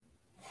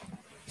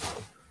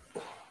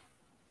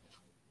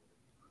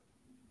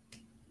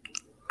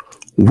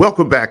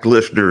Welcome back,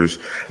 listeners,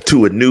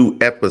 to a new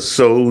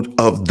episode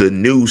of The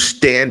New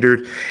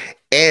Standard.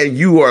 And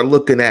you are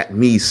looking at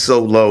me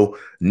solo.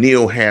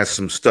 Neil has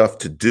some stuff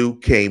to do,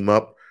 came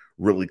up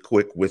really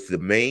quick with the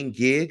main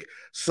gig.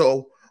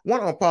 So,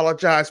 want to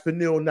apologize for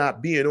Neil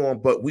not being on,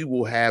 but we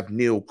will have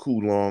Neil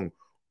Coulong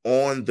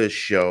on the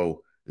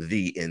show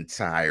the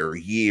entire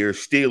year.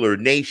 Steeler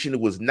Nation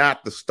was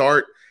not the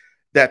start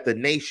that the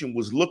nation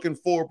was looking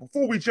for.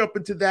 Before we jump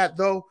into that,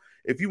 though,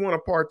 if you want to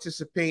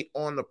participate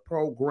on the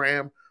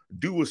program,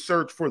 do a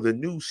search for the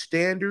New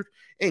Standard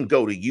and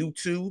go to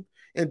YouTube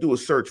and do a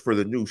search for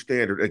the New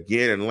Standard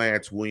again, and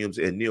Lance Williams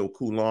and Neil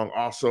Coulong.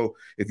 Also,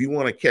 if you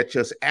want to catch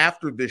us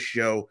after this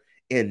show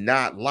and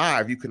not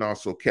live, you can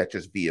also catch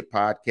us via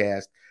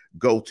podcast.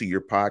 Go to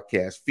your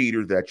podcast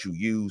feeder that you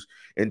use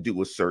and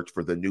do a search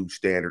for the New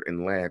Standard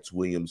and Lance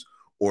Williams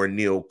or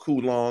Neil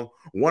Coulong.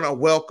 Want to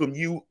welcome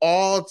you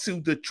all to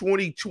the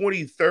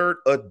 2023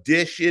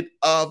 edition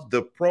of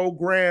the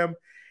program.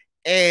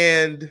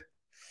 And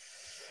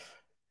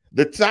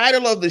the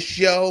title of the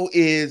show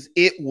is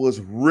It Was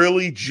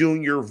Really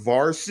Junior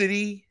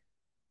Varsity,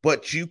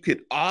 but you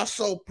could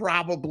also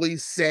probably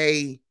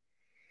say,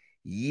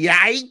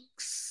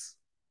 yikes,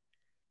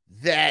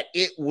 that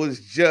it was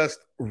just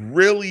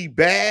really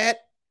bad.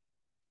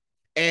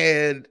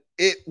 And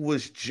it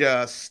was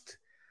just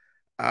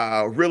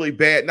really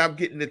bad. And I'm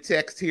getting the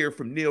text here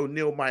from Neil.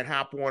 Neil might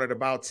hop on in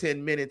about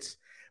 10 minutes.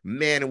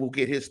 Man, and we'll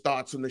get his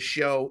thoughts on the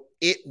show.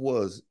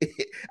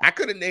 I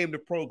could have named the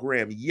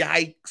program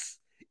Yikes.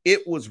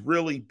 It was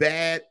really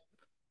bad.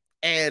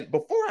 And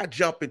before I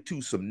jump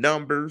into some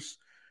numbers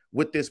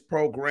with this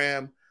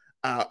program,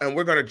 and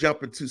we're going to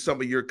jump into some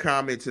of your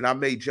comments, and I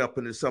may jump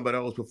into some of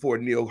those before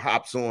Neil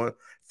hops on.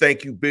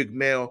 Thank you, Big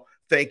Mel.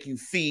 Thank you,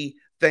 Fee.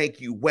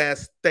 Thank you,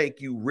 Wes. Thank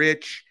you,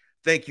 Rich.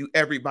 Thank you,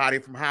 everybody,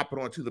 from hopping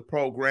onto the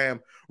program.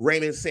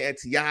 Raymond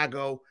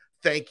Santiago,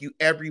 thank you,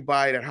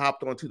 everybody that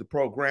hopped onto the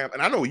program.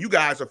 And I know you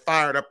guys are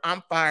fired up.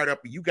 I'm fired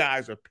up, and you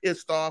guys are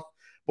pissed off.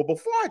 But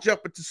before I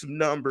jump into some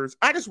numbers,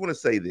 I just want to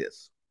say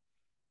this.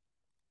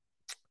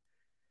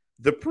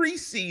 The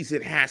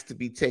preseason has to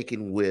be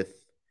taken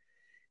with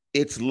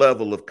its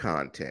level of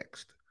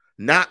context.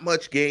 Not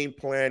much game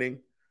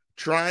planning,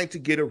 trying to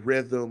get a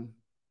rhythm,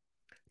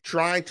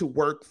 trying to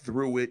work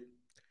through it.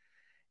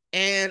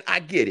 And I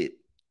get it.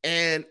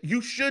 And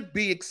you should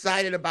be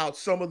excited about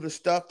some of the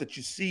stuff that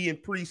you see in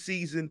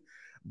preseason,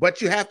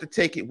 but you have to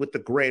take it with a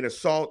grain of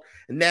salt.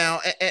 Now,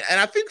 and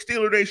I think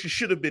Steeler Nation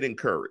should have been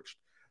encouraged.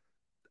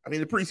 I mean,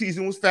 the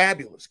preseason was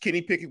fabulous.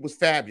 Kenny Pickett was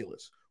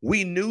fabulous.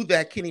 We knew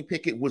that Kenny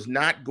Pickett was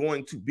not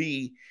going to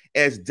be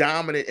as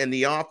dominant, and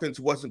the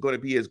offense wasn't going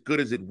to be as good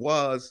as it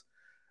was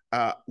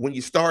when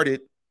you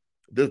started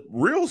the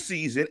real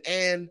season.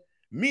 And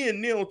me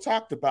and Neil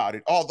talked about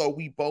it. Although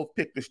we both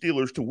picked the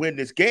Steelers to win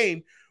this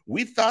game,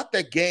 we thought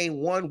that game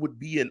one would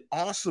be an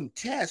awesome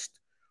test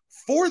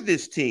for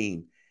this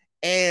team.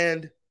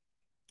 And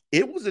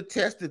it was a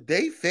test that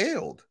they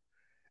failed.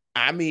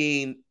 I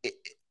mean,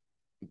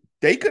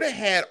 they could have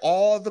had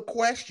all the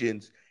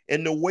questions,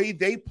 and the way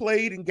they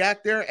played and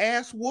got their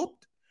ass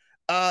whooped,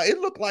 it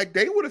looked like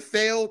they would have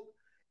failed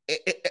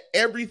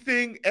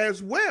everything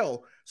as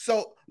well.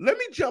 So let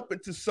me jump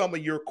into some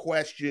of your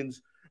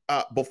questions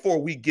before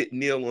we get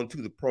Neil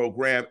onto the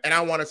program. And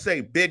I want to say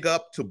big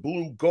up to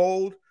Blue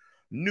Gold,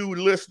 new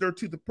listener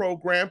to the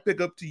program.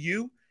 Big up to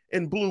you.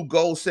 And Blue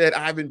Gold said,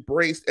 I've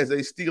embraced as a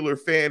Steeler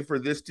fan for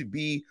this to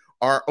be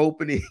our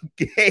opening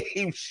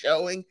game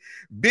showing.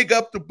 Big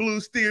up to Blue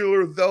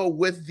Steeler, though,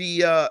 with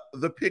the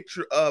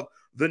picture of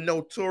the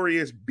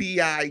notorious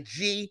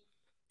B.I.G.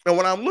 And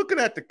when I'm looking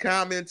at the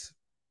comments,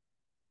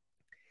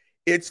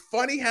 it's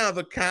funny how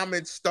the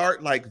comments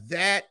start like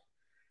that.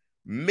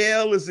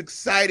 Mel is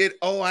excited.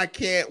 Oh, I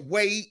can't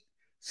wait.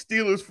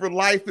 Steelers for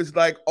life is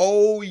like,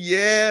 oh,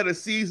 yeah, the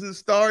season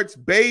starts,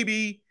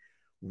 baby.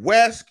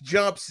 West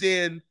jumps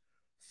in,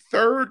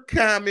 third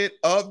comment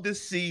of the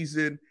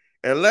season.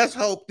 And let's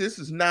hope this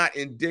is not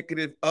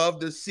indicative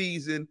of the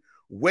season.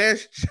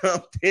 West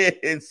jumped in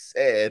and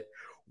said,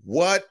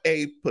 what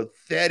a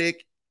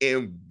pathetic,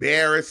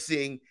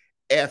 embarrassing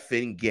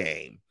effing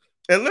game.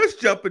 And let's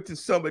jump into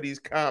some of these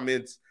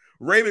comments.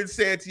 Raymond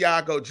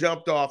Santiago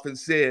jumped off and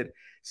said,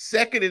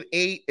 2nd and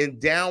 8 and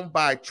down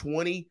by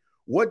 20.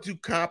 What do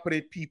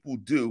competent people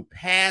do?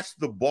 Pass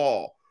the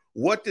ball.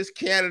 What does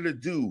Canada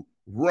do?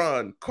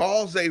 Run.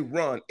 Calls a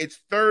run. It's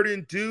 3rd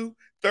and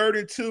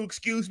 2,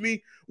 excuse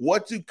me.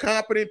 What do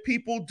competent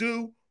people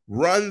do?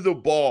 Run the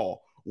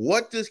ball.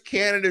 What does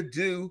Canada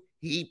do?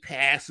 He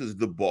passes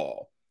the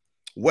ball.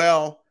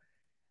 Well,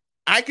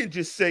 I can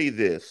just say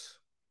this.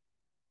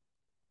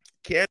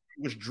 Canada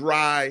was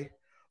dry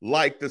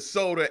like the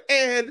soda.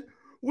 And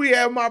we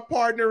have my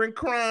partner in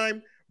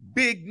crime,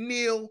 Big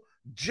Neil,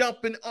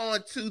 jumping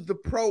onto the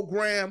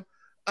program.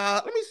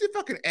 Let me see if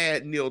I can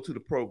add Neil to the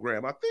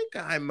program. I think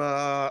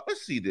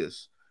let's see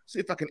this. See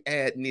if I can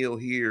add Neil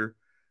here.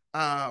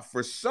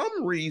 For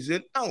some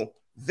reason,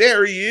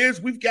 there he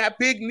is. We've got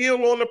Big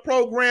Neil on the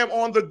program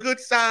on the good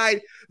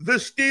side, the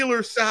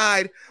Steelers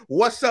side.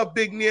 What's up,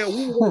 Big Neil?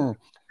 We will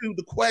do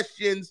the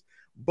questions,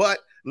 But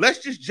let's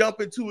just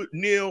jump into it,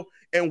 Neil,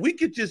 and we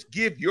could just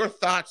give your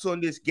thoughts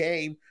on this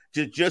game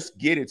to just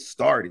get it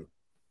started.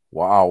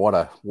 Wow,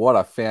 what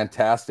a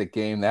fantastic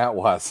game that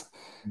was.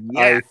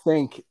 Yeah. I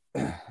think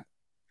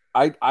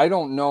I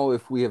don't know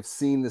if we have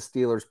seen the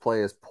Steelers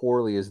play as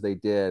poorly as they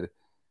did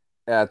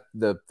at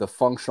the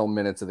functional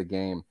minutes of the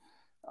game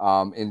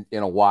in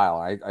a while.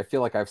 I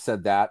feel like I've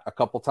said that a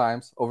couple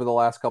times over the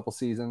last couple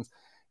seasons.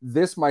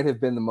 This might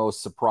have been the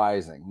most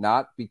surprising,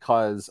 not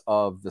because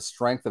of the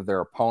strength of their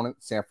opponent.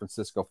 San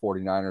Francisco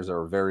 49ers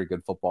are a very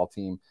good football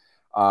team.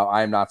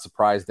 I am not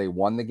surprised they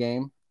won the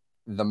game.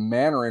 The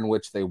manner in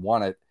which they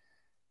won it,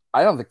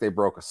 I don't think they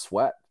broke a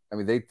sweat. I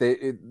mean,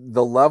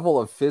 the level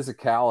of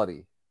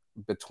physicality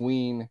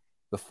between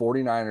the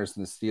 49ers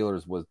and the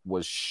Steelers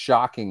was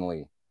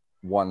shockingly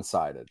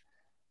one-sided.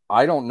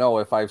 I don't know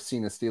if I've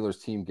seen a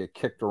Steelers team get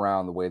kicked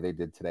around the way they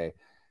did today.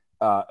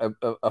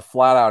 A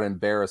flat-out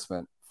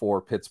embarrassment for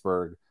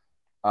Pittsburgh,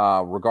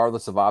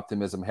 regardless of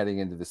optimism heading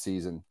into the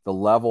season. The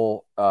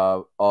level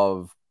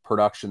of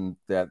production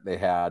that they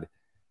had,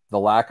 the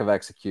lack of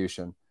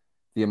execution,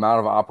 the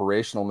amount of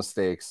operational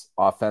mistakes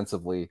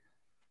offensively,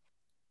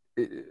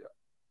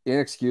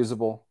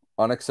 inexcusable,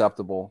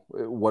 unacceptable,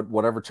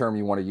 whatever term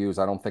you want to use.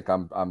 I don't think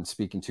I'm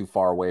speaking too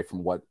far away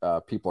from what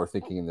people are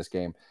thinking in this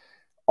game.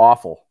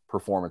 Awful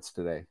performance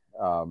today.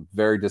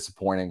 Very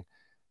disappointing.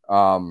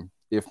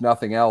 If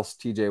nothing else,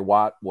 TJ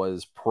Watt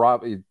was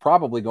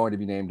probably going to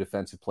be named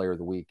Defensive Player of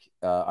the Week,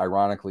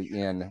 ironically,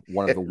 in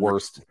one of the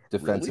worst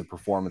defensive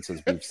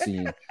performances we've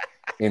seen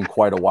in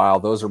quite a while.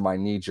 Those are my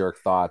knee-jerk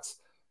thoughts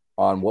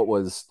on what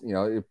was,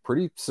 a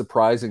pretty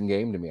surprising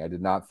game to me. I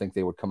did not think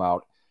they would come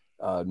out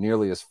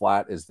nearly as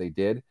flat as they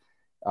did.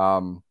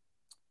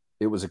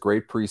 It was a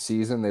great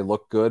preseason. They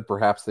looked good.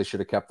 Perhaps they should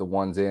have kept the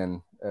ones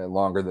in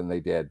longer than they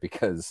did,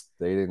 because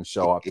they didn't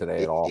show up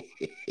today at all.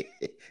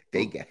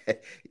 They got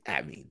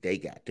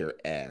their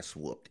ass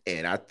whooped.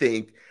 And I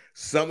think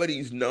some of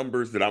these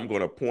numbers that I'm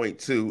going to point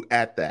to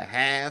at the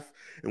half,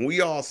 and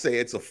we all say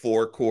it's a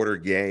 4-quarter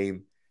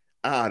game.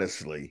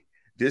 Honestly,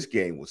 this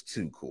game was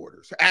 2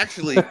 quarters.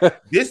 Actually,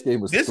 this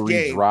game was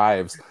 3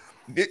 drives.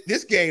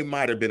 This game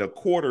might have been a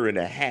quarter and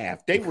a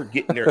half. They were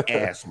getting their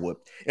ass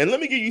whooped. And let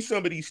me give you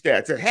some of these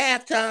stats. At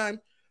halftime,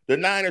 the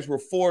Niners were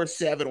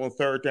 4-7 on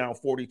third down,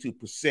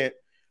 42%.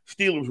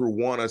 Steelers were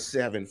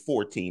 1-7,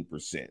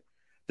 14%.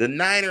 The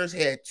Niners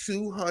had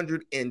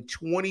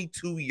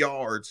 222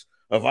 yards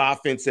of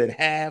offense at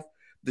half.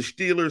 The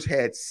Steelers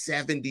had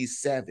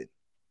 77.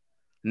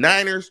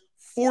 Niners,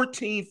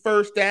 14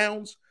 first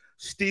downs.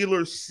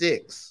 Steelers,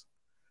 6.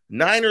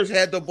 Niners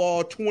had the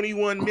ball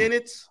 21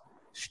 minutes.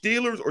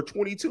 Steelers, or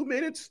 22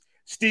 minutes.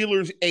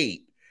 Steelers,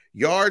 8.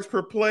 Yards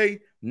per play,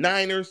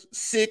 Niners,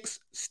 6.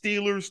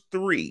 Steelers,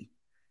 3.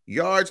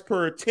 Yards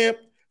per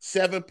attempt,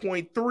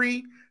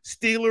 7.3.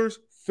 Steelers,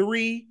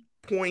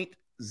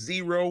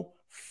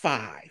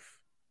 3.05.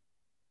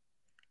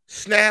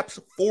 Snaps,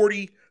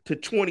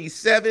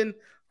 40-27.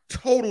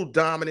 Total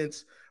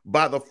dominance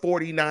by the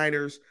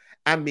 49ers.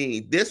 I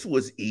mean, this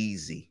was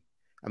easy.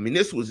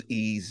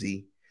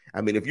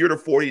 If you're the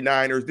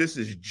 49ers, this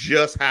is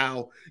just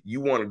how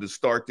you wanted to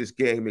start this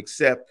game,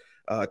 except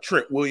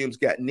Trent Williams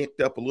got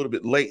nicked up a little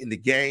bit late in the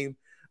game.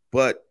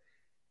 But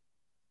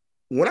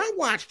when I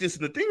watched this,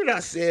 and the thing that I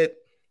said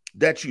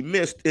that you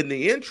missed in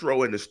the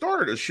intro and the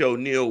start of the show,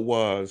 Neil,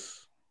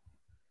 was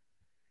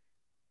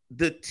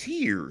the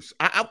tiers.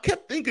 I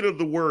kept thinking of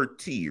the word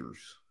tiers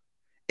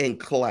in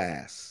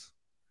class,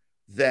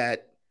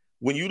 that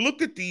when you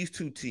look at these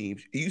two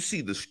teams, you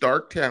see the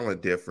stark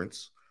talent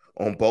difference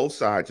on both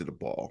sides of the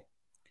ball.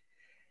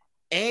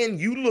 And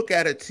you look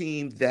at a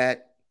team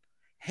that,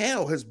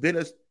 hell, has been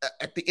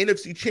at the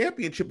NFC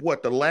Championship,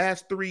 the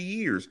last 3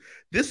 years.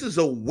 This is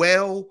a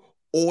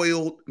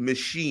well-oiled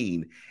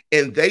machine.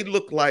 And they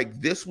look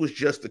like this was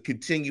just a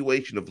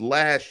continuation of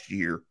last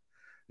year,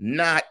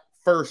 not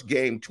first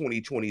game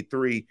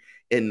 2023.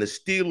 And the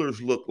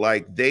Steelers look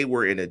like they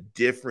were in a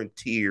different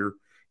tier,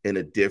 in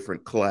a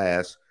different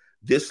class.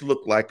 This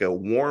looked like a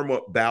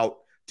warm-up bout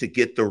to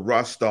get the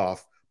rust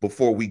off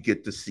before we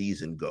get the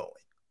season going.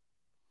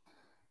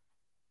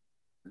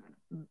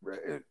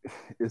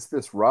 Is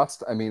this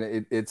rust? I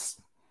mean, it's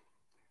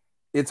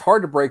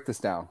hard to break this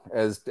down.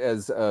 As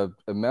a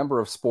member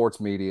of sports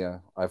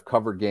media, I've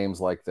covered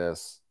games like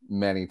this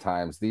many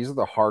times. These are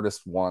the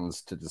hardest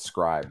ones to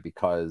describe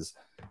because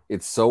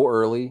it's so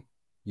early.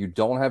 You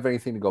don't have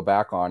anything to go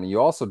back on. And you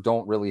also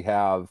don't really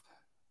have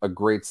a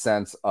great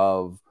sense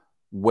of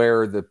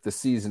where the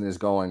season is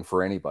going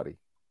for anybody.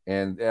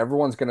 And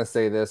everyone's going to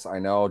say this, I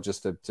know,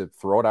 just to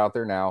throw it out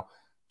there now.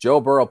 Joe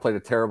Burrow played a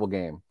terrible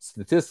game.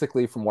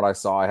 Statistically, from what I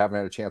saw, I haven't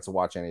had a chance to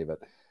watch any of it.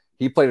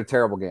 He played a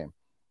terrible game.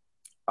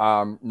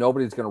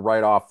 Nobody's going to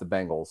write off the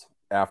Bengals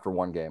after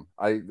one game.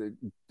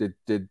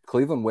 Did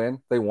Cleveland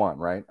win? They won,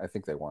 right? I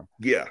think they won.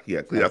 Yeah.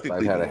 I think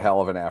I've had a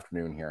hell of an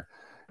afternoon here.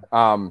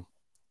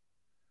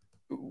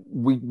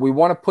 We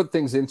want to put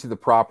things into the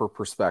proper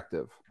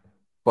perspective,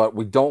 but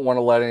we don't want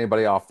to let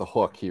anybody off the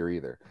hook here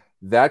either.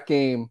 That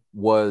game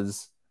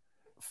was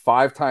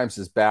 5 times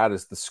as bad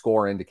as the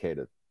score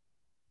indicated.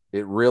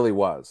 It really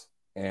was.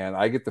 And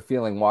I get the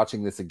feeling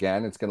watching this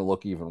again, it's going to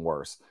look even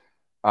worse.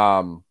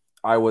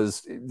 I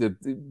was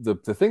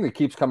the thing that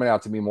keeps coming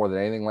out to me more than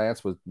anything,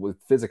 Lance, was with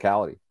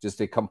physicality, just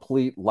a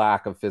complete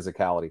lack of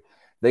physicality.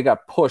 They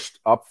got pushed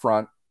up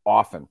front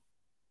often.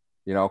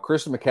 You know,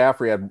 Christian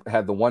McCaffrey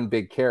had the one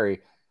big carry.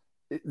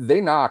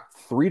 They knocked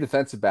 3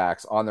 defensive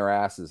backs on their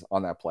asses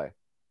on that play.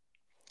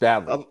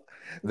 Badly.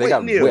 They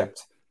got Neil,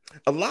 whipped.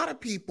 A lot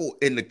of people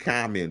in the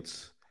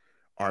comments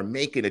are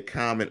making a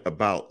comment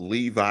about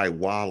Levi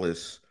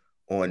Wallace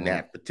on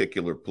that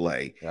particular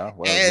play. Yeah,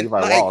 well, and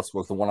Levi Wallace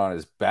was the one on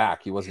his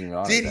back. He wasn't even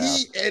on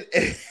his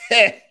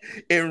ass.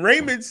 And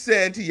Raymond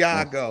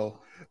Santiago,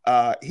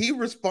 he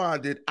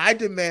responded, I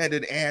demand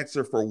an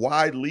answer for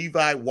why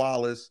Levi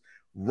Wallace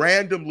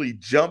randomly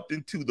jumped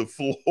into the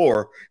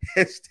floor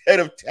instead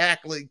of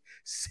tackling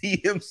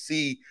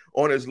CMC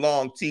on his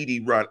long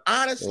TD run.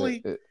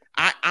 Honestly,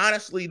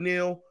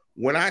 Neil,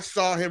 when I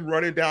saw him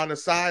running down the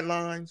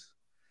sidelines,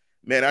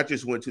 man, I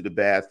just went to the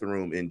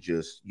bathroom and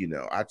just,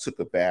 I took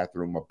a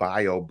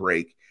bio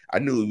break. I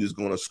knew he was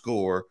going to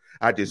score.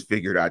 I just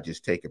figured I'd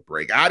just take a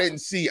break. I didn't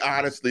see,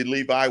 honestly,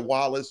 Levi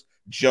Wallace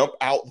jump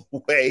out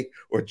the way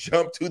or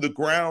jump to the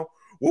ground.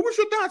 What was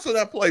your thoughts on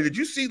that play? Did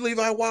you see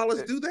Levi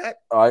Wallace do that?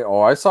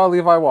 I saw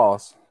Levi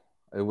Wallace.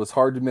 It was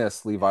hard to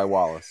miss Levi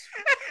Wallace.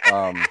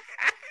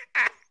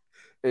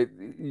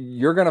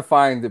 You're going to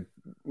find that,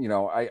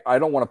 I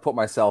don't want to put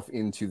myself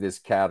into this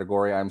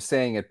category. I'm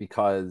saying it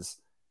because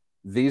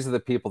these are the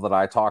people that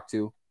I talk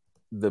to.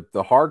 The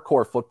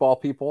hardcore football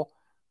people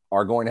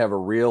are going to have a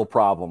real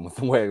problem with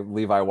the way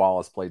Levi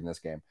Wallace played in this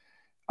game.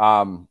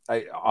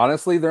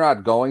 Honestly, they're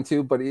not going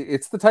to, but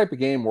it's the type of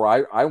game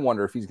where I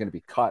wonder if he's going to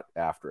be cut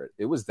after it.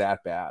 It was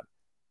that bad.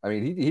 I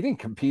mean, he didn't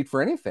compete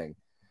for anything.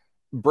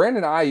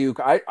 Brandon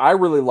Ayuk, I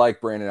really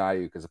like Brandon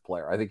Ayuk as a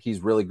player. I think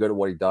he's really good at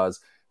what he does.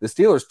 The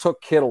Steelers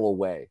took Kittle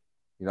away.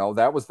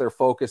 That was their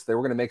focus. They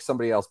were going to make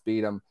somebody else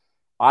beat him.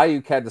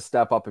 Ayuk had to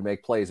step up and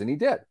make plays, and he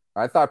did.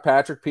 I thought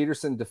Patrick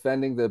Peterson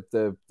defending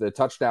the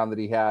touchdown that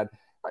he had,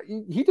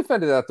 he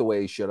defended that the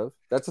way he should have.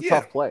 That's a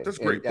tough play. That's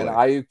a great play. And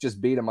Ayuk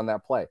just beat him on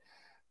that play.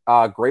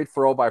 Great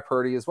throw by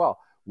Purdy as well.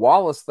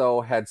 Wallace,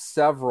 though, had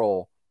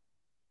several,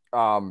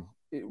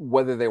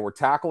 whether they were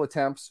tackle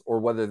attempts or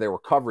whether they were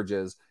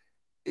coverages,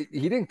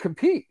 he didn't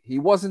compete. He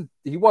wasn't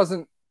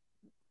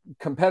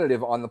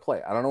competitive on the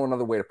play. I don't know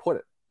another way to put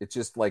it. It's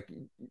just like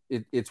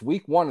it's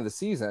week 1 of the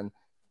season.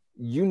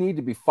 You need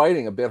to be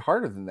fighting a bit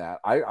harder than that.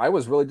 I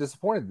was really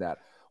disappointed in that.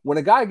 When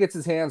a guy gets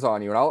his hands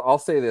on you, and I'll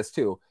say this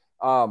too,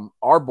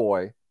 our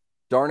boy,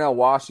 Darnell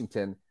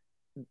Washington,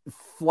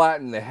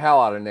 flattened the hell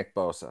out of Nick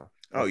Bosa.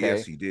 Oh, okay?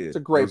 Yes, he did. It's a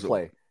great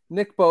play.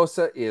 Nick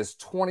Bosa is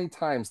 20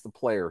 times the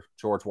player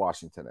George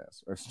Washington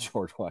is. Or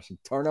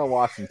Darnell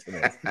Washington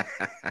is.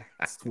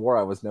 I swore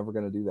I was never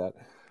going to do that.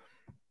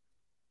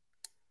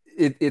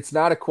 It's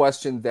not a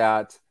question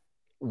that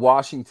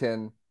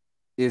Washington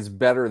is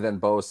better than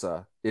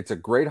Bosa. It's a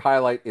great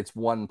highlight. It's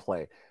one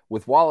play.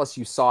 With Wallace,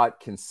 you saw it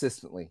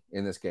consistently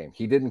in this game.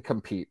 He didn't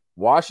compete.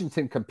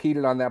 Washington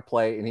competed on that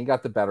play, and he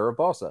got the better of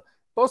Bosa.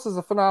 Bosa's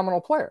a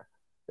phenomenal player.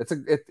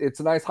 It's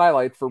a nice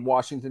highlight for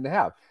Washington to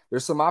have.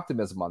 There's some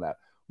optimism on that.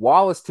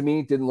 Wallace, to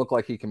me, didn't look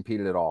like he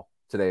competed at all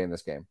today in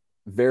this game.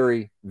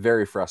 Very,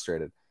 very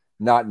frustrated.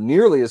 Not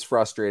nearly as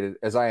frustrated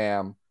as I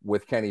am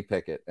with Kenny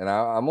Pickett. And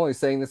I'm only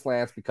saying this,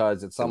 Lance,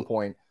 because at some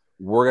point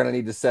we're going to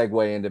need to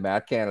segue into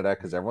Matt Canada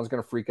because everyone's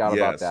going to freak out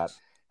about that.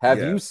 Have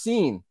you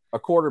seen a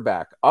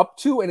quarterback up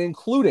to and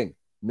including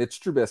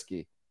Mitch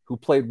Trubisky who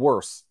played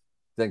worse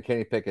than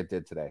Kenny Pickett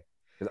did today?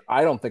 Because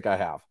I don't think I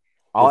have.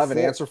 I'll have an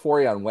answer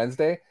for you on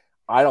Wednesday.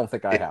 I don't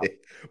think I have.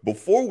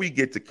 Before we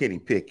get to Kenny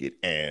Pickett,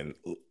 and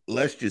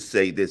let's just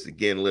say this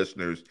again,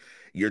 listeners,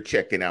 you're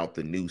checking out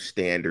the new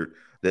standard.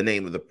 The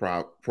name of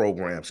the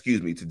program,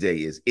 today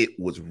is It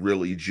Was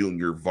Really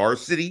Junior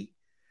Varsity.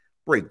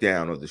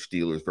 Breakdown of the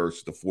Steelers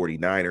versus the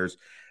 49ers.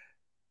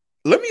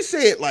 Let me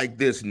say it like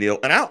this, Neil,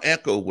 and I'll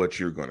echo what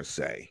you're going to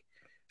say.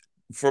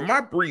 For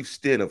my brief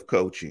stint of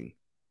coaching,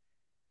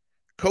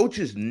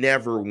 coaches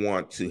never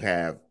want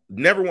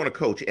to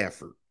coach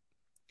effort.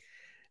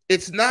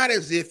 It's not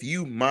as if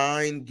you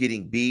mind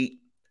getting beat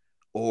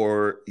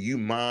or you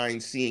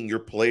mind seeing your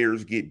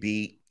players get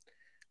beat,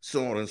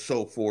 so on and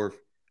so forth.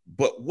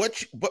 But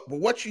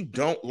what you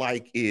don't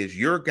like is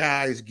your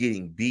guys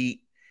getting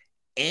beat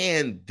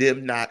and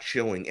them not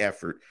showing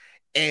effort.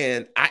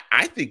 And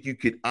I think you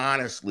could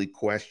honestly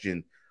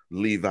question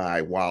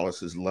Levi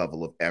Wallace's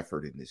level of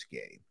effort in this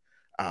game.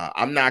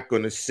 I'm not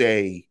going to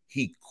say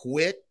he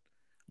quit,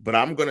 but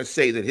I'm going to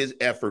say that his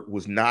effort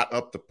was not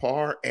up to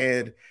par.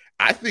 And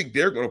I think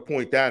they're going to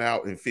point that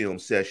out in film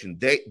session.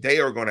 They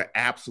are going to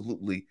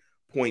absolutely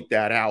point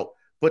that out.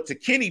 But to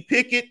Kenny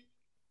Pickett,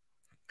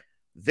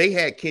 they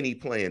had Kenny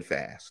playing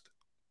fast.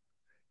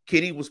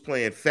 Kenny was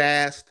playing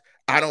fast.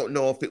 I don't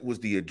know if it was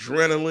the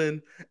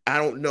adrenaline. I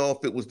don't know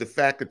if it was the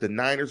fact that the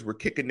Niners were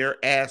kicking their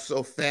ass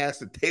so fast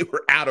that they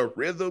were out of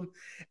rhythm.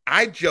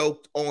 I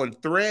joked on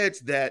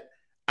Threads that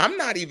I'm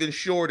not even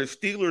sure the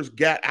Steelers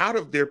got out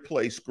of their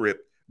play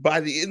script by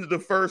the end of the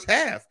first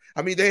half.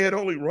 I mean, they had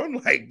only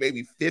run like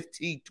maybe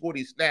 15,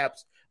 20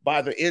 snaps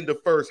by the end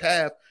of first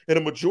half. And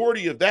a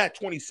majority of that,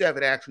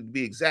 27 actually to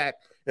be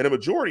exact, and a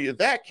majority of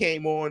that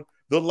came on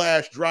the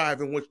last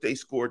drive in which they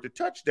scored the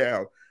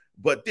touchdown.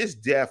 But this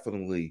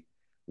definitely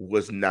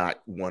was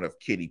not one of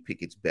Kenny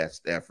Pickett's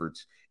best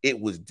efforts. It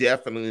was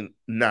definitely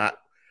not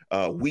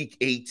week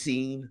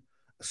 18,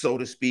 so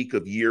to speak,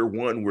 of year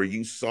one, where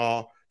you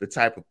saw the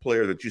type of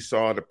player that you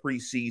saw in the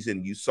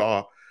preseason. You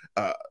saw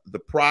the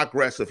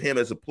progress of him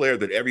as a player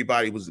that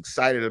everybody was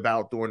excited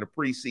about during the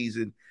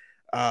preseason.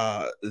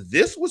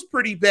 This was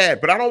pretty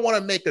bad, but I don't want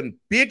to make a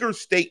bigger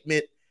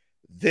statement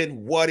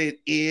than what it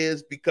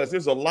is because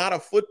there's a lot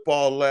of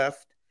football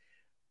left.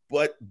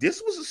 But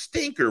this was a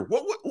stinker.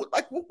 What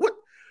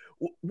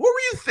were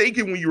you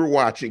thinking when you were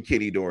watching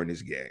Kenny during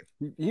this game?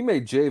 He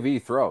made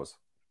JV throws.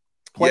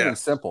 Plain and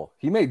simple.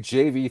 He made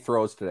JV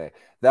throws today.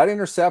 That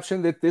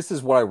interception, this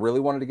is what I really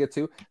wanted to get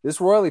to.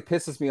 This royally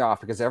pisses me off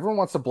because everyone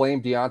wants to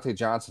blame Diontae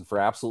Johnson for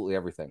absolutely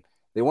everything.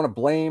 They want to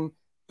blame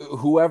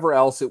whoever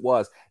else it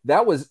was.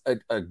 That was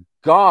a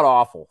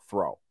god-awful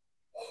throw.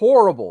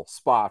 Horrible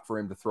spot for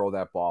him to throw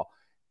that ball.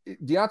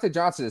 Diontae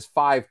Johnson is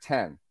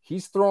 5'10".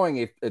 He's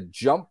throwing a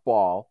jump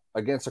ball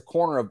against a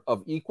corner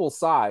of equal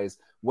size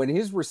when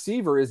his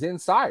receiver is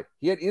inside.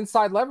 He had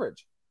inside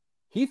leverage.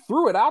 He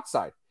threw it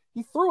outside.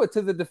 He threw it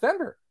to the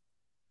defender.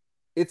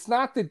 It's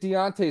not that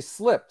Diontae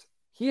slipped.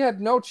 He had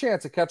no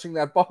chance of catching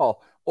that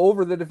ball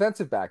over the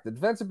defensive back. The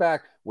defensive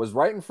back was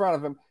right in front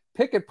of him.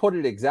 Pickett put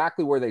it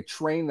exactly where they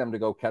trained them to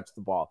go catch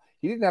the ball.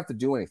 He didn't have to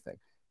do anything.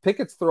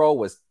 Pickett's throw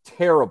was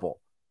terrible.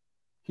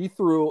 He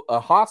threw a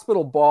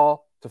hospital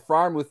ball to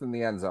Freiermuth in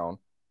the end zone.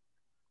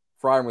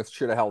 Freiermuth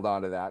should have held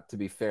on to that, to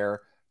be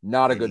fair.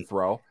 Not a good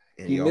throw.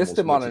 He missed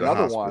him on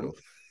another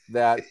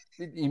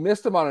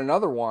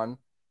one.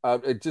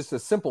 Just a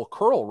simple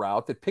curl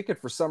route that Pickett,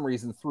 for some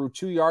reason, threw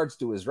 2 yards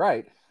to his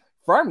right.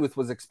 Freiermuth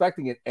was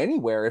expecting it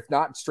anywhere, if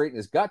not straight in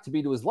his gut, to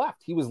be to his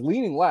left. He was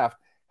leaning left,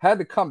 had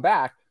to come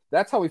back.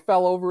 That's how he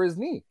fell over his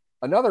knee.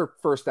 Another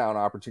first down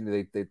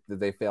opportunity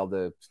they failed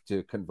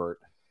to convert.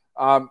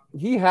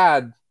 He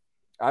had,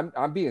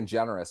 I'm being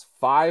generous,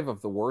 5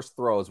 of the worst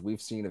throws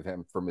we've seen of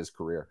him from his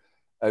career.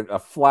 A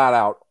flat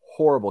out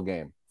horrible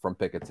game from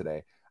Pickett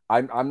today.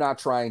 I'm not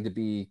trying to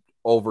be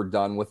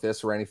overdone with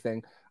this or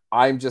anything.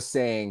 I'm just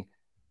saying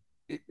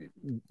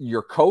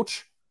your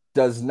coach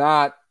does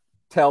not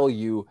tell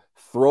you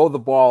throw the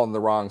ball in the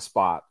wrong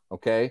spot.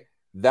 Okay.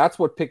 That's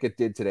what Pickett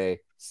did today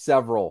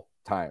several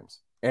times,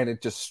 and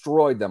it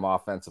destroyed them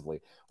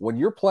offensively. When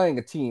you're playing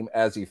a team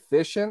as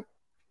efficient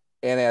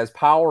and as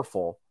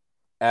powerful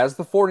as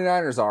the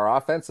 49ers are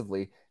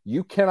offensively,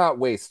 you cannot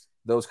waste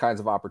those kinds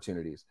of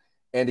opportunities.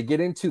 And to get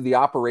into the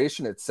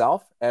operation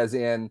itself, as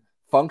in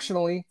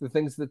functionally the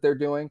things that they're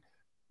doing,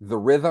 the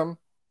rhythm,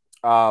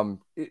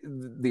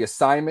 the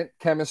assignment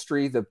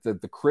chemistry,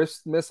 the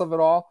crispness of it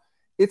all,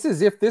 it's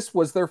as if this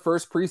was their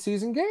first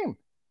preseason game.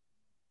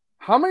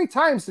 How many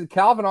times did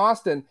Calvin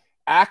Austin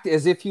act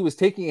as if he was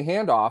taking a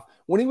handoff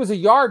when he was a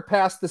yard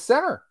past the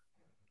center?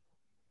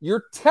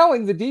 You're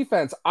telling the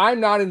defense, I'm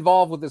not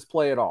involved with this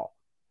play at all.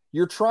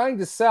 You're trying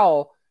to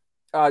sell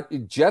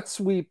jet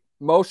sweep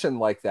motion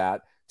like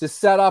that to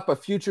set up a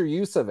future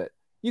use of it.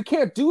 You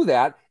can't do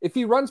that if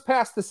he runs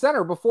past the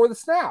center before the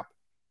snap.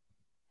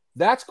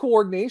 That's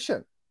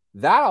coordination.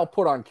 That I'll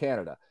put on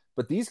Canada.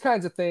 But these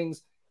kinds of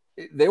things,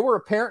 they were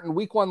apparent in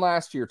week 1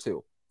 last year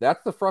too.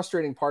 That's the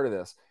frustrating part of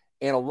this.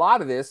 And a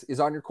lot of this is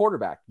on your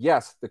quarterback.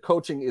 Yes, the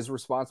coaching is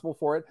responsible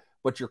for it,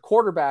 but your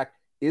quarterback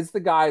is the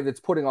guy that's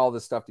putting all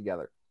this stuff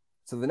together.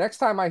 So the next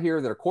time I hear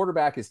that a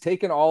quarterback has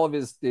taken all of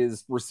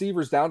his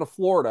receivers down to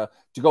Florida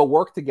to go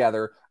work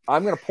together,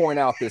 I'm going to point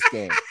out this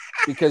game.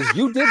 Because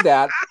you did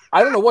that.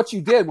 I don't know what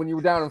you did when you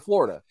were down in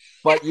Florida,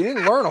 but you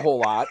didn't learn a whole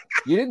lot.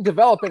 You didn't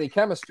develop any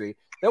chemistry.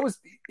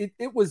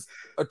 It was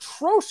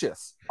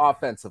atrocious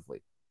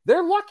offensively.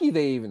 They're lucky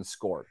they even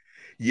scored.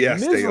 Yes,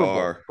 Miserable they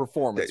are.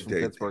 Performance from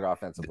Pittsburgh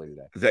offensively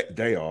today.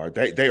 They are.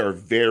 They are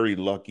very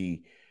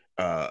lucky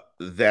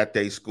that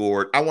they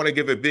scored. I want to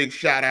give a big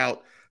shout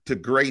out to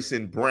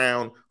Grayson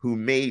Brown, who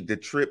made the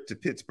trip to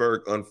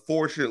Pittsburgh.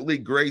 Unfortunately,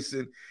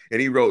 Grayson,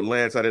 and he wrote,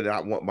 Lance, I did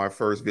not want my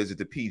first visit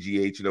to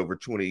PGH in over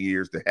 20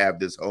 years to have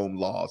this home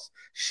loss.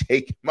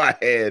 Shaking my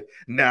head.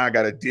 Now I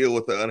got to deal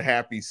with the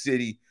unhappy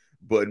city.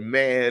 But,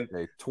 man.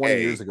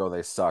 20 years ago,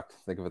 they sucked.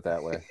 Think of it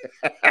that way.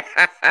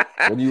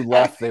 When you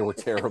left, they were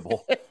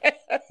terrible.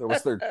 That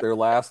was their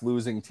last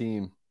losing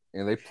team.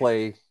 And they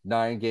play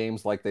 9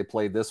 games like they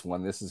played this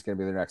one. This is going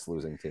to be their next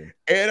losing team.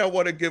 And I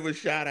want to give a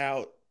shout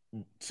out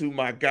to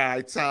my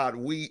guy, Todd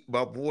Wheat,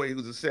 my boy,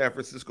 who's a San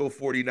Francisco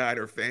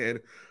 49er fan,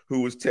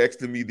 who was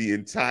texting me the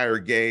entire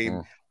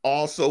game.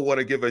 Also want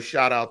to give a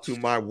shout out to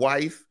my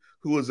wife,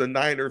 who is a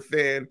Niner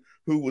fan,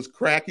 who was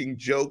cracking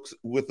jokes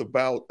with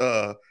about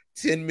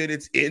 10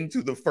 minutes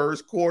into the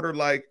first quarter,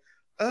 like,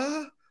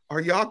 are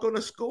y'all going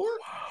to score?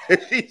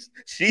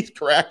 She's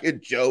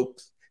cracking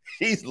jokes.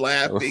 She's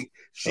laughing.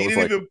 She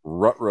didn't even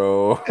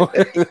Ruh-roh.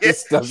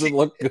 This doesn't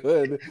look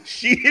good.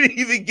 She didn't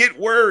even get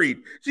worried.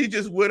 She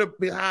just went up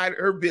behind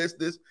her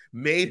business,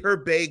 made her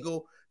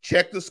bagel,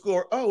 Check the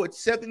score. Oh,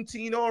 it's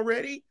 17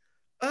 already.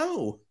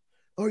 Oh,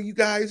 are you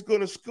guys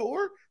going to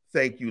score?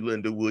 Thank you,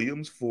 Linda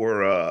Williams,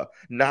 for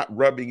not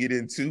rubbing it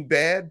in too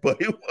bad,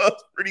 but it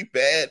was pretty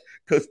bad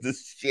because the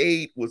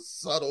shade was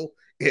subtle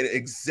and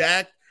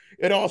exact.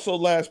 And also,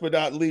 last but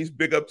not least,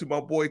 big up to my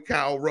boy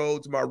Kyle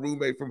Rhodes, my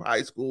roommate from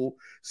high school,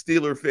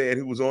 Steeler fan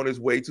who was on his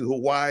way to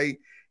Hawaii.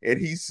 And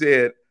he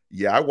said,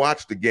 yeah, I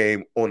watched the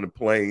game on the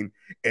plane,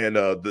 and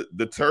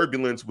the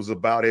turbulence was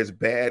about as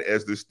bad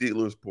as the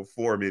Steelers'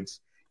 performance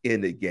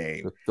in the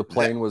game. The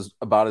plane was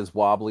about as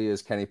wobbly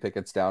as Kenny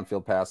Pickett's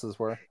downfield passes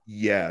were.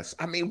 Yes.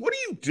 I mean, what do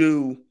you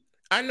do?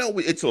 I know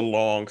it's a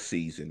long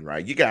season,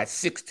 right? You got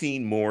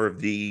 16 more of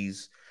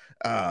these.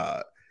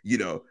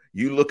 You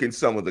look in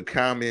some of the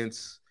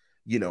comments,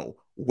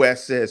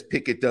 Wes says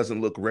Pickett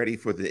doesn't look ready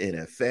for the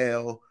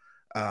NFL.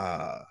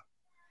 I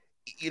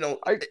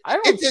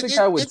don't think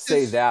I would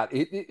say that.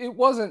 It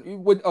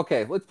wasn't.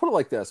 Okay, let's put it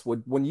like this.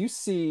 When you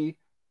see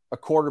a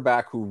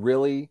quarterback who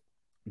really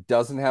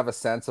doesn't have a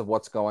sense of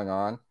what's going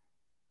on,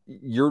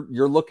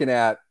 you're looking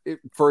at,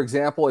 for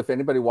example, if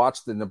anybody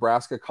watched the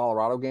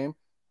Nebraska-Colorado game,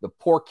 the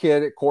poor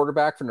kid at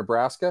quarterback for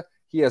Nebraska,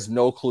 he has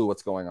no clue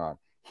what's going on.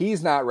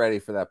 He's not ready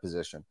for that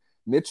position.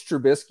 Mitch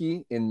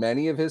Trubisky, in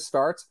many of his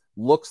starts,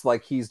 looks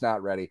like he's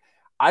not ready.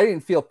 I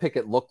didn't feel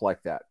Pickett looked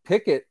like that.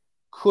 Pickett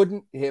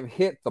couldn't have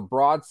hit the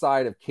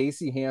broadside of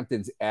Casey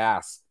Hampton's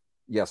ass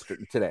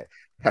today.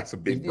 That's a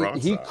big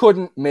broadside. He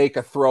couldn't make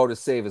a throw to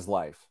save his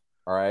life.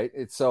 All right.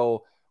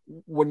 So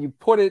when you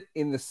put it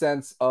in the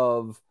sense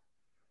of,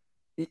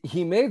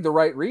 he made the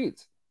right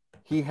reads.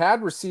 He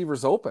had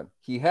receivers open.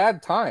 He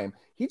had time.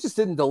 He just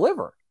didn't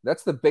deliver.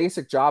 That's the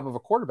basic job of a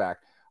quarterback.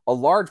 A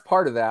large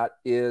part of that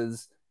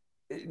is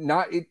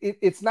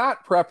it's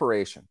not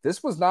preparation.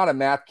 This was not a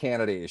Matt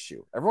Canada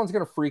issue. Everyone's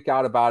going to freak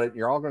out about it.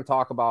 You're all going to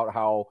talk about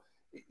how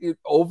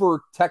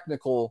over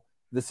technical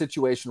the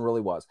situation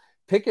really was.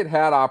 Pickett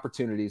had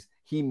opportunities.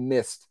 He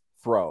missed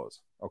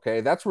throws.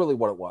 Okay. That's really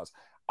what it was.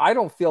 I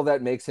don't feel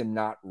that makes him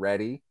not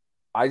ready.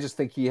 I just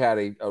think he had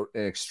an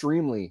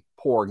extremely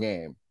poor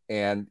game,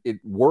 and it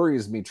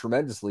worries me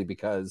tremendously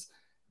because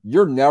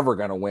you're never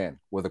going to win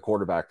with a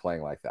quarterback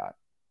playing like that.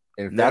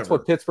 And if that's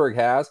what Pittsburgh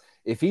has,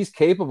 if he's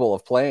capable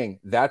of playing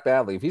that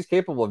badly, if he's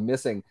capable of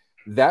missing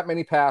that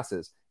many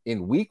passes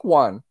in week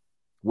one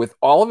with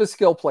all of his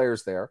skill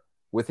players there,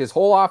 with his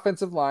whole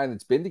offensive line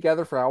that's been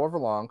together for however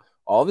long,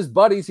 all of his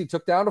buddies he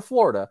took down to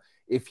Florida,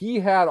 if he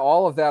had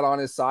all of that on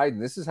his side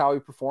and this is how he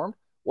performed,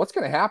 what's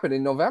going to happen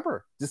in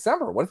November,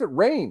 December? What if it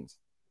rains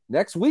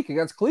next week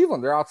against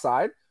Cleveland? They're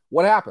outside.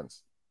 What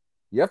happens?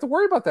 You have to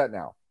worry about that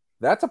now.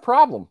 That's a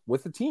problem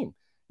with the team.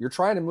 You're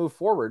trying to move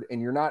forward,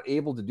 and you're not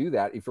able to do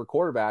that if your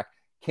quarterback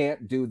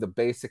can't do the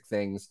basic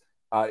things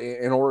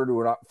in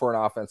order for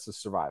an offense to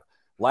survive.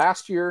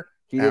 Last year,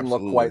 he didn't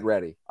look quite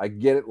ready. I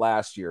get it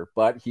last year,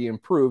 but he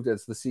improved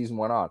as the season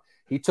went on.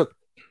 He took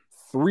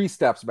 3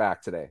 steps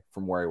back today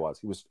from where he was.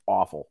 He was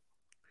awful.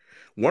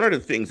 One of the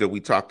things that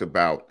we talked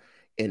about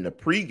in the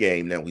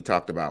pregame that we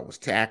talked about was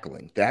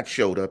tackling. That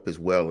showed up as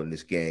well in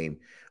this game,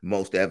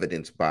 most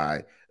evidenced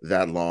by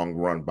that long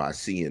run by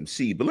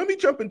CMC. But let me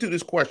jump into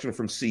this question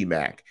from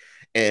C-Mac,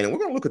 and we're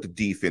going to look at the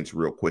defense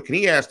real quick. And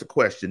he asked the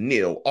question,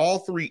 Neil, all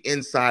 3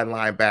 inside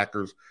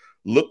linebackers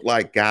look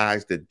like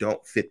guys that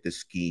don't fit the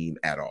scheme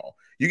at all.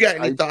 You got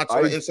any thoughts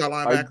on the inside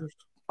linebackers?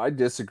 I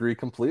disagree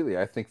completely.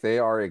 I think they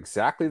are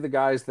exactly the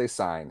guys they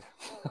signed.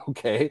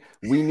 Okay.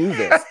 We knew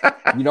this.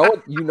 You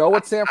know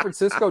what San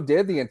Francisco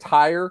did the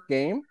entire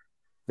game?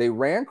 They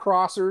ran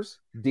crossers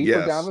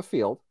deeper down the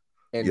field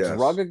and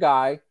drug a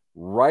guy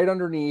right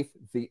underneath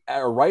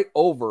right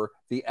over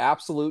the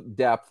absolute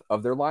depth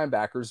of their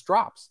linebackers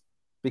drops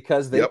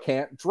because they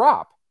can't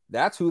drop.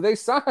 That's who they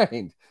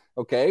signed.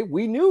 Okay.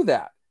 We knew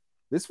that.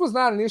 This was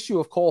not an issue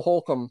of Cole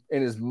Holcomb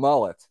and his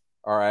mullet.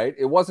 All right.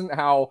 It wasn't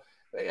how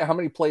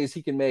many plays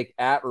he can make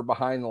at or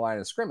behind the line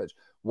of scrimmage.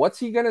 What's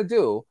he going to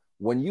do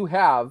when you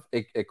have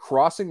a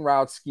crossing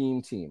route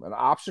scheme team, an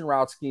option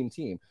route scheme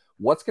team?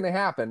 What's going to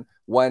happen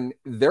when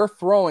they're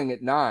throwing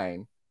at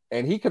 9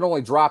 and he can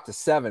only drop to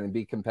 7 and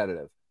be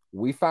competitive?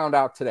 We found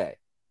out today.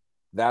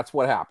 That's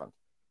what happened.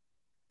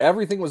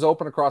 Everything was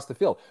open across the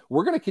field.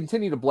 We're going to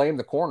continue to blame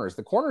the corners.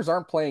 The corners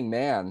aren't playing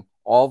man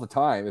all the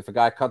time if a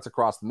guy cuts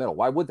across the middle.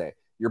 Why would they?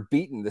 You're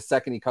beaten the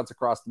second he cuts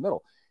across the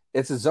middle.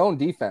 It's a zone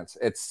defense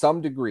at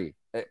some degree,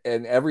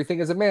 and everything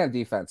is a man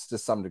defense to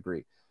some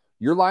degree.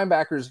 Your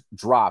linebackers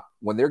drop.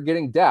 When they're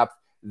getting depth,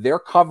 they're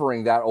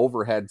covering that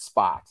overhead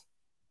spot.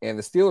 And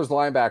the Steelers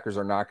linebackers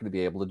are not going to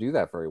be able to do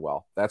that very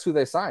well. That's who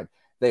they signed.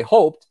 They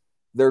hoped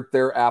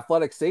their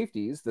athletic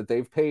safeties that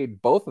they've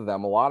paid both of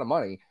them a lot of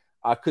money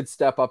could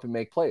step up and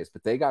make plays,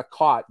 but they got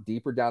caught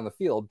deeper down the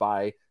field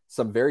by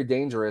some very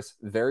dangerous,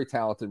 very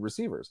talented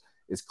receivers.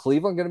 Is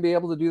Cleveland going to be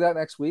able to do that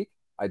next week?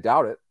 I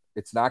doubt it.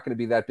 It's not going to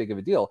be that big of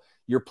a deal.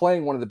 You're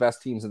playing one of the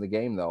best teams in the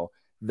game, though.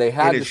 They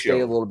had to stay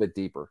a little bit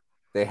deeper.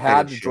 They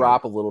had to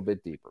drop a little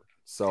bit deeper.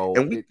 So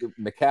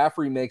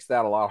McCaffrey makes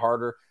that a lot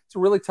harder. It's a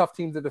really tough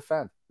team to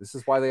defend. This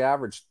is why they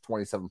averaged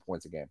 27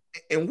 points a game.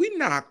 And we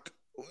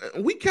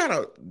kind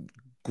of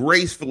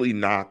gracefully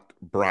knocked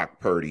Brock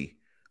Purdy.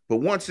 But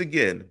once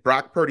again,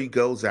 Brock Purdy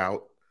goes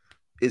out,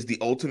 is the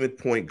ultimate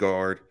point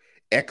guard,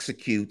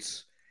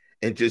 executes,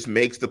 and just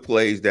makes the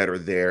plays that are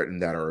there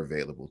and that are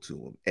available to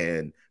him.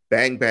 And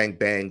bang, bang,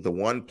 bang. The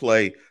one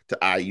play to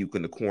Ayuk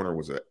in the corner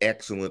was an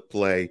excellent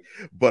play.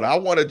 But I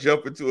want to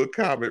jump into a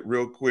comment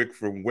real quick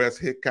from Wes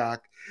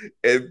Hickok.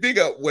 And big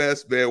up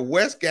Wes, man.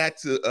 Wes got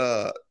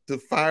to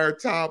fire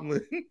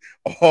Tomlin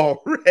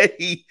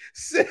already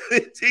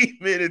 17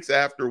 minutes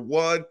after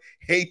one.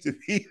 Hate to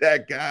be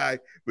that guy,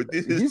 but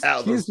this is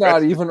how he's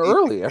not even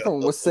early.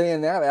 Everyone was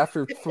saying that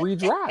after 3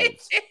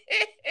 drives.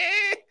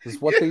 This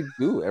is what they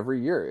do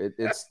every year.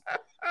 It's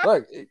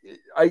look,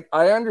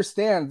 I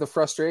understand the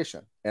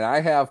frustration, and I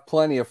have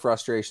plenty of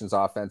frustrations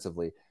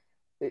offensively.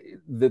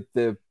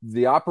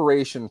 The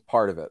operation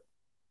part of it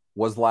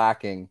was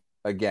lacking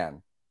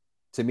again.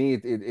 To me,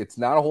 it's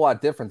not a whole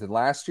lot different than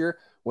last year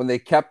when they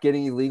kept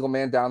getting illegal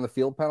man down the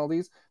field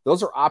penalties.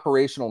 Those are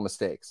operational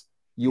mistakes.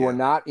 You are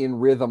not in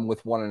rhythm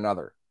with one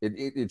another.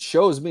 It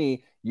shows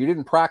me you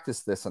didn't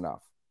practice this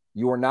enough.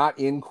 You are not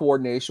in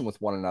coordination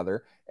with one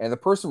another. And the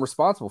person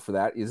responsible for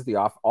that is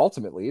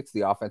ultimately it's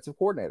the offensive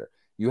coordinator.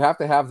 You have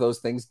to have those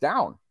things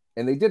down.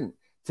 And they didn't.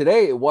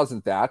 Today, it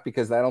wasn't that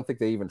because I don't think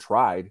they even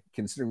tried,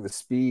 considering the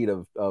speed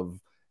of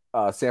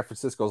San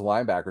Francisco's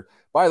linebackers.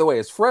 By the way,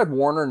 is Fred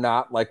Warner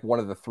not like one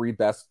of the 3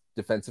 best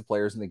defensive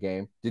players in the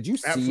game? Did you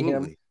see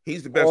him?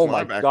 He's the best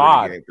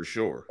linebacker in the game for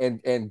sure.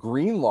 And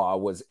Greenlaw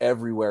was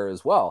everywhere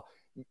as well.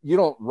 You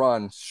don't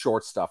run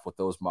short stuff with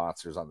those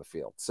monsters on the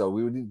field. So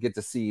we didn't get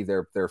to see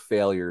their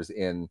failures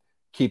in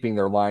keeping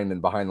their linemen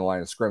behind the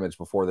line of scrimmage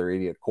before their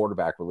idiot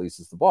quarterback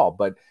releases the ball.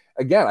 But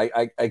again,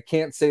 I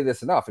can't say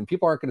this enough, and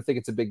people aren't going to think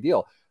it's a big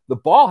deal. The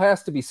ball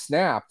has to be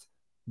snapped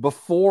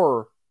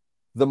before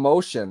the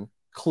motion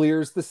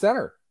clears the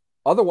center.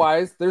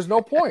 Otherwise, there's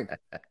no point.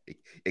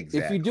 Exactly.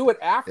 If you do it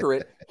after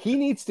it, he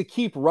needs to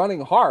keep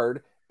running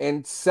hard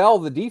and sell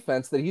the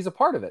defense that he's a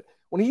part of it.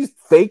 When he's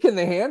faking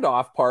the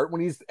handoff part,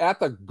 when he's at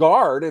the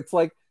guard, it's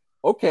like,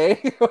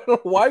 okay, I don't know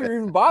why you're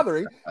even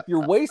bothering.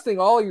 You're wasting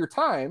all of your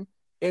time.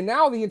 And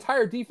now the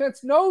entire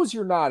defense knows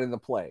you're not in the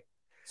play.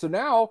 So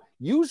now,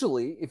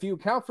 usually, if you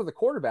account for the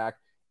quarterback,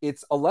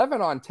 it's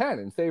 11 on 10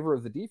 in favor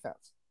of the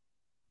defense.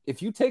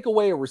 If you take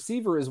away a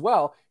receiver as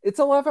well, it's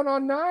 11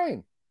 on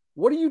 9.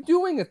 What are you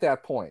doing at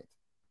that point?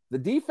 The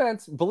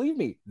defense, believe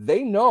me,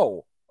 they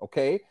know,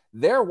 okay?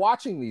 They're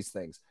watching these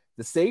things.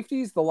 The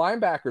safeties, the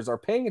linebackers are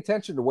paying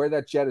attention to where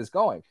that jet is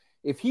going.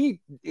 If he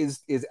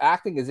is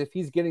acting as if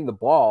he's getting the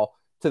ball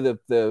to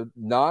the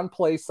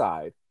non-play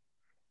side,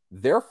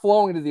 they're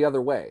flowing to the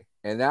other way.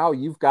 And now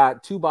you've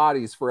got 2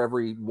 bodies for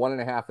every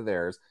 1.5 of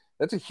theirs.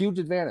 That's a huge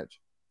advantage.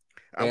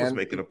 I was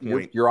making a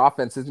point. Your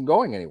offense isn't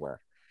going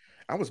anywhere.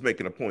 I was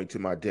making a point to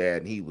my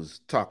dad, and he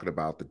was talking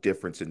about the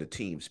difference in the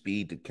team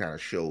speed that kind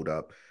of showed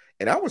up.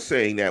 And I was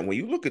saying that when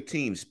you look at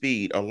team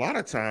speed, a lot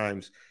of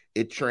times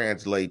it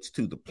translates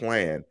to the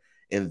plan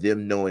and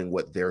them knowing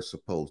what they're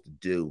supposed to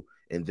do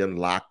and them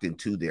locked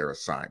into their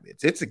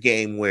assignments. It's a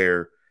game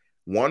where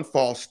one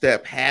false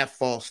step, half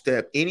false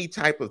step, any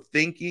type of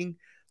thinking,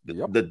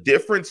 the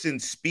difference in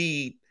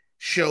speed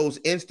shows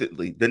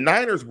instantly. The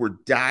Niners were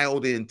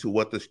dialed into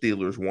what the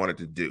Steelers wanted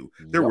to do.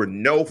 There were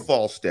no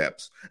false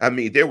steps. I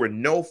mean, there were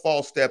no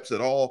false steps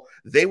at all.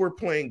 They were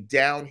playing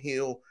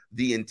downhill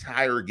the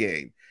entire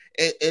game.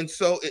 And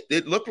so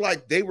it looked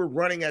like they were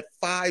running at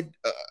 5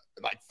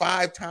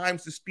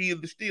 times the speed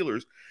of the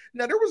Steelers.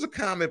 Now, there was a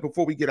comment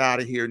before we get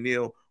out of here,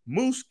 Neil.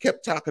 Moose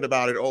kept talking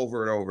about it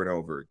over and over and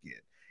over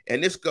again.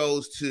 And this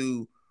goes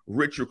to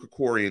Richard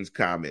Krikorian's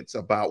comments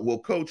about, will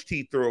Coach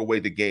T throw away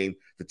the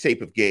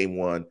tape of game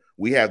 1?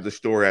 We have the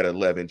story at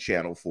 11,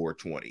 channel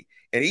 420.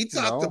 And he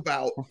talked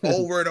about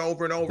over and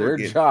over and over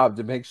again. Their job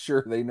to make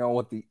sure they know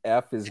what the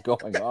F is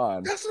going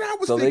on. That's what I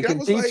was so thinking.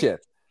 They can teach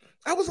it.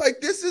 I was like,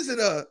 this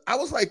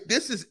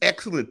is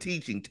excellent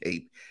teaching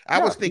tape. I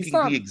was thinking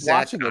the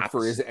exact watching it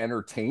for his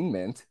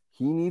entertainment.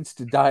 He needs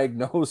to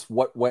diagnose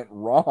what went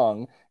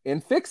wrong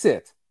and fix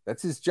it.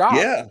 That's his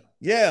job.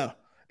 Yeah.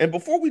 And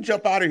before we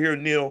jump out of here,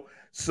 Neil,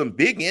 some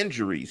big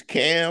injuries.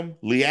 Cam,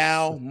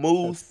 Leal,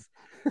 Moose,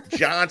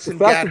 Johnson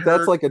got hurt.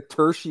 That's like a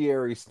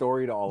tertiary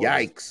story to all of us.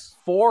 Yikes.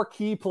 4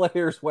 key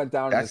players went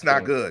down. That's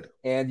not good.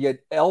 And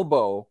yet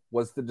elbow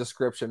was the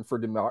description for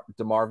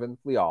DeMarvin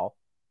Leal.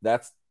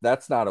 That's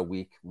not a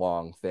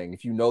week-long thing.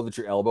 If you know that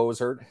your elbow is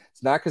hurt,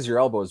 it's not because your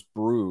elbow is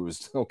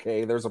bruised,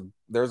 okay? There's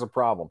a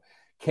problem.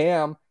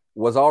 Cam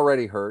was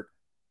already hurt,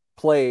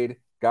 played,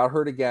 got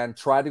hurt again,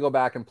 tried to go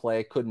back and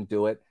play, couldn't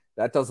do it.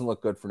 That doesn't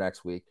look good for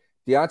next week.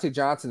 Deontay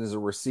Johnson is a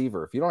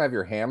receiver. If you don't have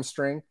your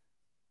hamstring,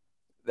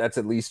 that's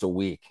at least a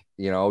week.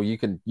 You know, you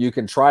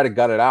can try to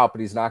gut it out,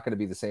 but he's not going to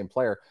be the same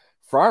player.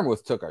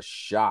 Freiermuth took a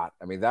shot.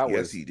 I mean,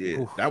 yes, he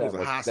did.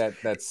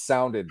 That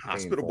sounded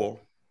hospitable.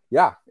 Painful.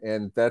 Yeah,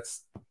 and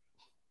that's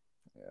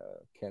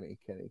Kenny.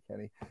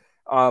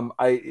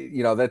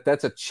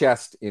 That's a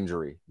chest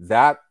injury.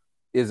 That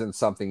isn't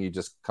something you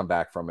just come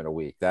back from in a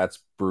week. That's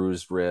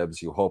bruised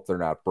ribs. You hope they're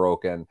not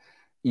broken.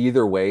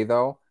 Either way,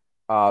 though,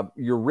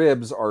 your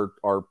ribs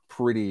are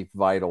pretty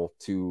vital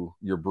to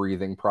your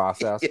breathing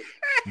process.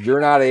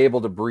 You're not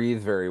able to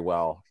breathe very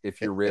well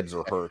if your ribs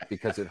are hurt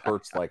because it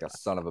hurts like a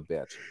son of a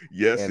bitch.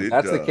 Yes, And it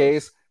that's the does.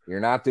 case. You're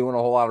not doing a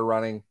whole lot of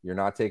running. You're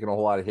not taking a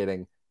whole lot of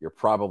hitting. You're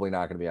probably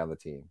not going to be on the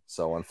team.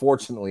 So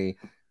unfortunately,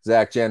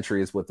 Zach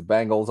Gentry is with the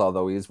Bengals,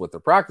 although he's with the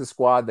practice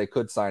squad. They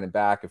could sign him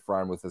back if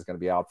Freiermuth is going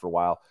to be out for a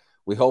while.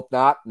 We hope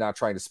not. Not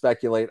trying to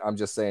speculate. I'm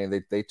just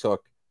saying they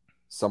took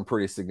some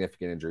pretty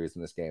significant injuries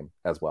in this game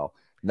as well.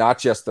 Not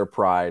just their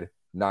pride,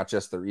 not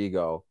just their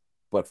ego,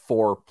 but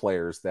 4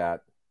 players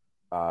that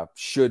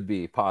should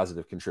be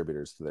positive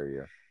contributors to their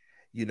year.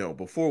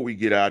 Before we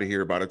get out of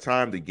here, by the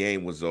time the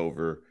game was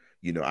over,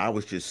 I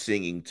was just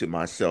singing to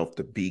myself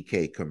the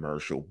BK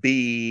commercial.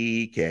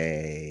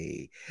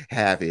 BK,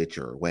 have it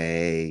your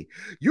way,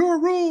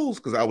 your rules.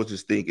 Because I was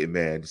just thinking,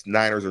 man, the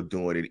Niners are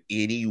doing it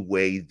any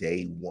way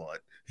they want.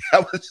 I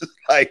was just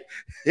like,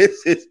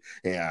 this is,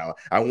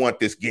 I want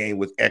this game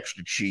with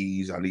extra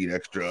cheese. I need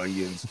extra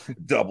onions,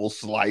 double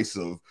slice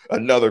of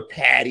another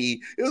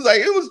patty.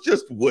 It was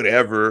just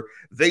whatever.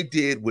 They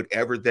did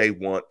whatever they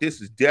want.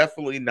 This is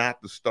definitely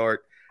not the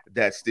start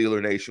that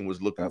Steeler Nation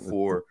was looking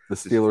for. The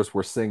Steelers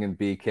were singing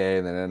BK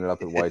and then ended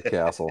up at White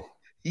Castle.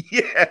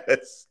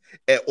 Yes.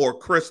 Or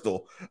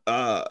Crystal.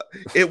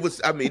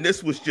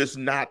 This was just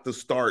not the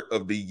start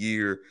of the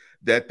year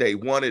that they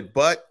wanted,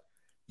 but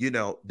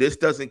this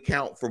doesn't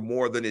count for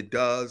more than it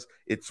does.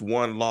 It's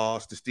 1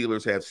 loss. The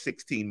Steelers have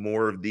 16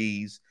 more of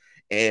these,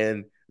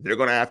 and they're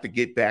going to have to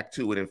get back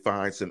to it and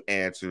find some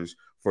answers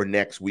for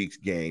next week's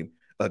game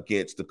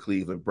against the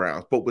Cleveland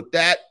Browns. But with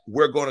that,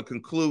 we're going to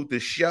conclude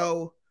the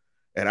show.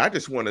 And I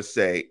just want to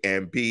say,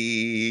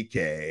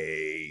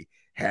 MBK,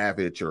 have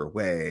it your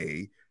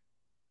way.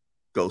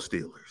 Go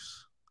Steelers.